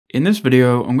In this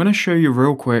video, I'm going to show you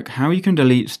real quick how you can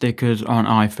delete stickers on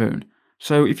iPhone.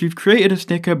 So if you've created a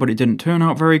sticker but it didn't turn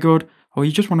out very good, or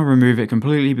you just want to remove it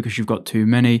completely because you've got too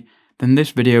many, then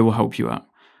this video will help you out.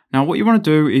 Now what you want to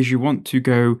do is you want to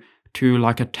go to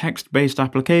like a text-based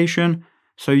application,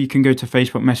 so you can go to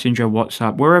Facebook Messenger,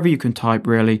 WhatsApp, wherever you can type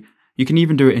really. You can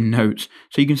even do it in Notes.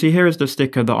 So you can see here is the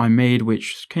sticker that I made,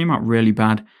 which came out really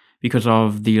bad because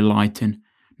of the lighting.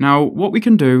 Now what we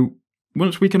can do,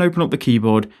 once we can open up the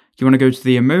keyboard, you want to go to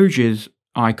the emojis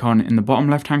icon in the bottom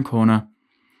left hand corner,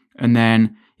 and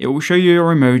then it will show you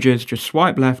your emojis. Just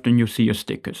swipe left and you'll see your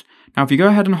stickers. Now if you go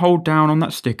ahead and hold down on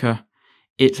that sticker,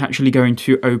 it's actually going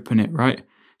to open it, right?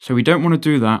 So we don't want to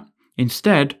do that.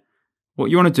 Instead,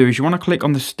 what you want to do is you want to click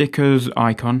on the stickers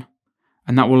icon,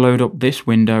 and that will load up this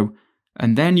window,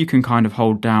 and then you can kind of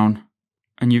hold down,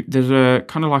 and there's a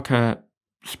kind of like a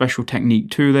special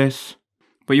technique to this.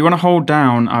 But you want to hold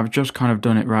down. I've just kind of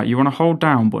done it right. You want to hold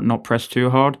down but not press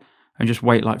too hard, and just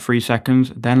wait like 3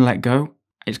 seconds, then let go.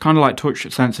 It's kind of like touch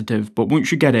sensitive, but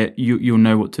once you get it, you'll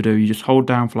know what to do. You just hold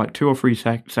down for like 2 or 3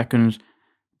 seconds,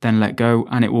 then let go,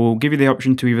 and it will give you the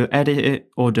option to either edit it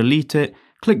or delete it.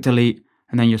 Click delete,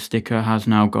 and then your sticker has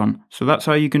now gone. So that's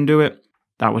how you can do it.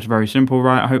 That was very simple,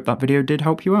 right? I hope that video did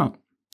help you out.